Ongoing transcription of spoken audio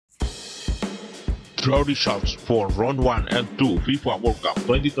Draw results for Round 1 and 2 FIFA World Cup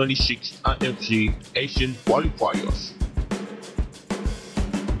 2026 AFC Asian Qualifiers.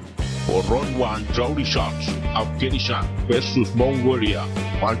 For Round 1 draw results, Afghanistan versus Mongolia,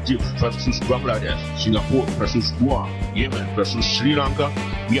 Maldives versus Bangladesh, Singapore versus Guam, Yemen versus Sri Lanka,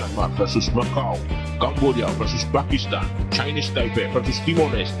 Myanmar versus Macau, Cambodia versus Pakistan, Chinese Taipei versus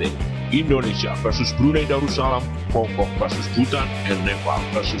Timor-Leste, Indonesia versus Brunei Darussalam, Hong Kong versus Bhutan, and Nepal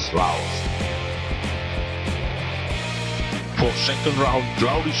versus Laos. For second round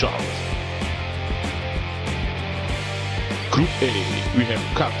draw results. Group A, we have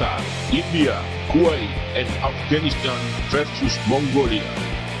Qatar, India, Kuwait, and Afghanistan versus Mongolia.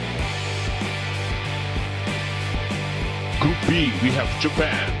 Group B, we have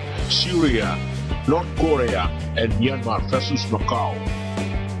Japan, Syria, North Korea, and Myanmar versus Macau.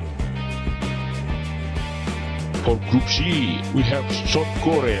 For Group C, we have South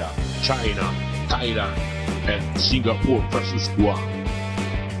Korea, China, Thailand, and Singapore versus Guam.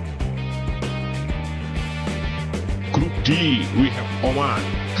 Group D, we have Oman,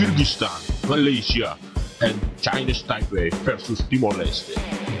 Kyrgyzstan, Malaysia, and Chinese Taipei versus Timor-Leste.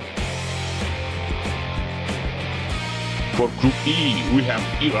 For Group E, we have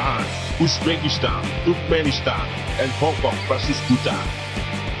Iran, Uzbekistan, Turkmenistan, and Hong Kong versus Bhutan.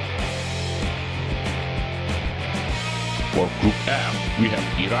 For Group F, we have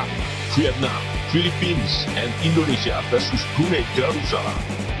Iraq, Vietnam, Philippines, and Indonesia versus Brunei Darussalam.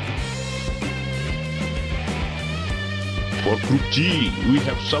 For Group G, we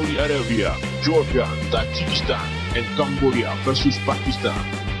have Saudi Arabia, Jordan, Tajikistan, and Cambodia versus Pakistan.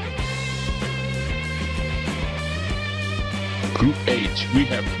 Group H, we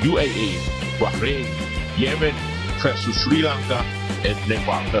have UAE, Bahrain, Yemen versus Sri Lanka, and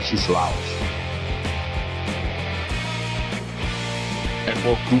Nepal versus Laos. And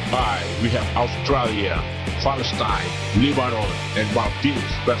for Group I, we have Australia, Palestine, Lebanon, and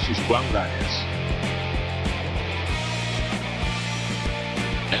Maldives versus Bangladesh.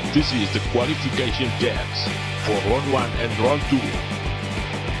 And this is the qualification depth for Round 1 and Round 2.